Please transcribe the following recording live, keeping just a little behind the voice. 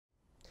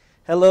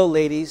Hello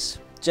ladies,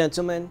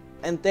 gentlemen,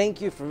 and thank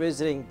you for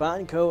visiting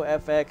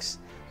BancoFX,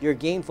 your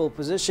gainful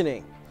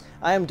positioning.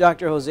 I am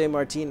Dr. Jose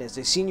Martinez,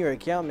 a Senior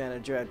Account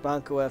Manager at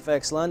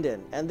BancoFX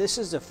London, and this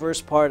is the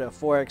first part of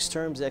Forex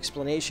Terms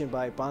Explanation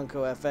by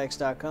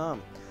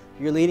BancoFX.com,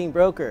 your leading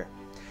broker.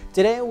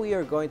 Today we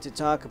are going to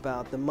talk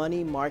about the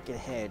money market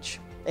hedge.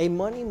 A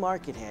money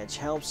market hedge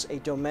helps a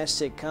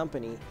domestic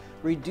company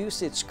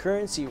reduce its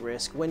currency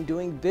risk when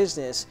doing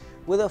business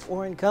with a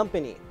foreign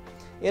company.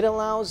 It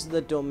allows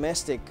the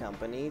domestic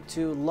company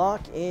to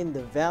lock in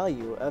the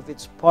value of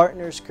its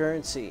partner's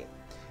currency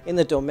in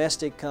the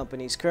domestic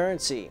company's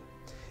currency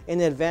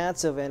in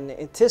advance of an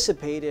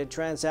anticipated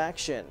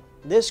transaction.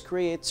 This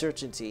creates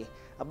certainty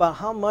about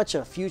how much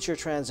a future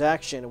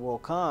transaction will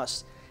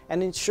cost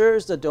and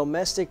ensures the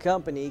domestic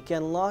company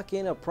can lock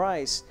in a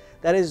price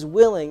that is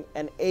willing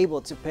and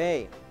able to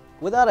pay.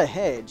 Without a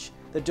hedge,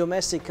 the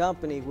domestic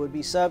company would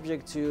be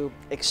subject to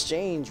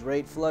exchange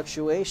rate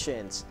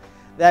fluctuations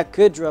that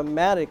could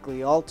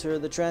dramatically alter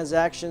the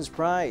transaction's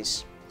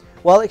price.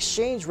 While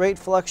exchange rate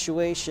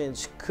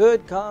fluctuations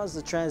could cause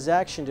the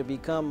transaction to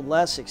become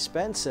less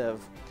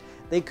expensive,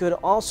 they could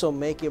also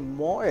make it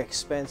more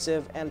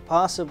expensive and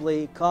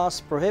possibly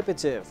cost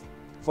prohibitive.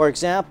 For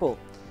example,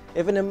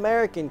 if an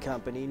American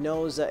company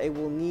knows that it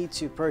will need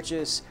to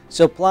purchase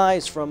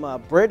supplies from a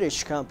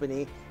British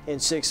company in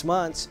 6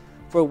 months,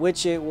 for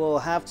which it will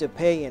have to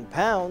pay in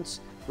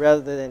pounds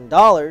rather than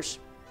dollars,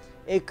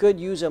 it could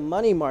use a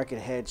money market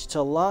hedge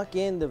to lock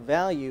in the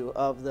value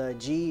of the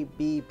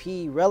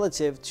GBP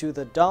relative to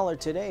the dollar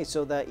today,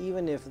 so that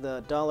even if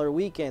the dollar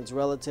weakens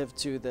relative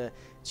to the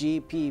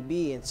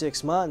GBP in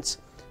 6 months,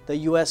 the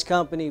US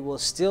company will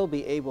still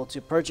be able to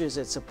purchase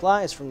its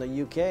supplies from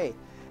the UK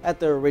at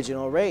the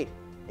original rate.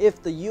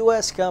 If the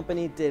US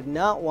company did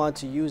not want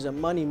to use a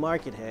money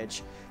market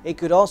hedge, it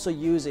could also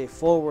use a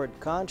forward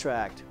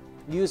contract,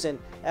 use an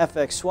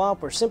FX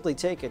swap, or simply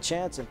take a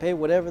chance and pay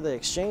whatever the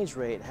exchange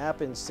rate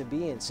happens to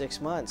be in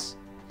 6 months.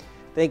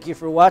 Thank you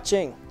for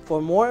watching.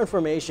 For more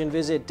information,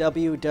 visit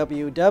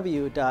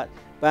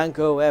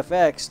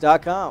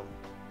www.bancofx.com.